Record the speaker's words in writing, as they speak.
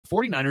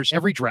49ers,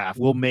 every draft,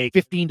 will make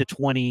 15 to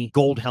 20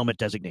 gold helmet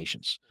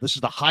designations. This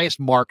is the highest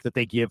mark that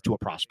they give to a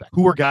prospect.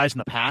 Who are guys in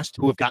the past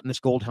who have gotten this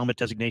gold helmet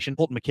designation?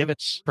 Colton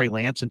McKivitz, Trey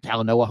Lance, and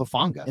Talanoa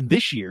Hufanga. And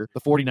this year,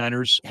 the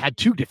 49ers had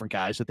two different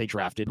guys that they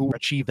drafted who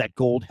achieved that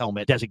gold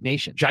helmet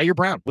designation. Jair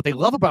Brown. What they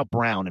love about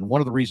Brown, and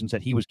one of the reasons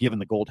that he was given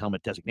the gold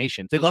helmet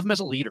designation, they love him as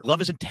a leader, love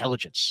his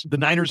intelligence. The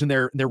Niners and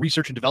their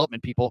research and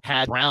development people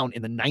had Brown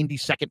in the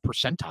 92nd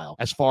percentile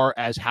as far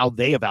as how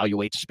they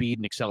evaluate speed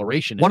and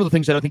acceleration. One of the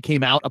things that I think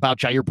came out about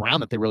Jair Brown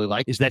that they really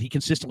like is that he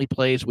consistently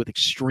plays with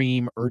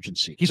extreme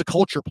urgency. He's a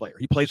culture player.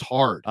 He plays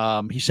hard.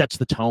 He sets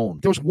the tone.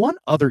 There was one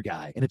other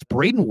guy, and it's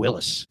Braden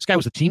Willis. This guy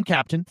was the team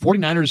captain.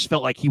 49ers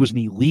felt like he was an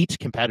elite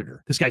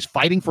competitor. This guy's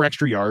fighting for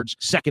extra yards,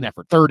 second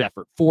effort, third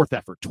effort, fourth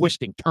effort,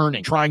 twisting,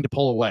 turning, trying to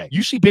pull away.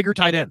 You see bigger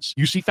tight ends.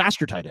 You see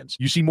faster tight ends.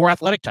 You see more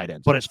athletic tight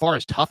ends. But as far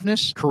as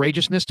toughness,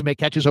 courageousness to make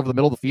catches over the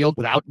middle of the field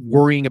without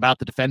worrying about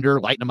the defender,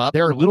 lighting him up,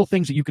 there are little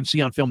things that you can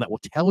see on film that will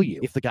tell you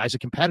if the guy's a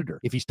competitor,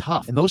 if he's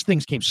tough. And those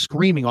things came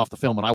screaming off the film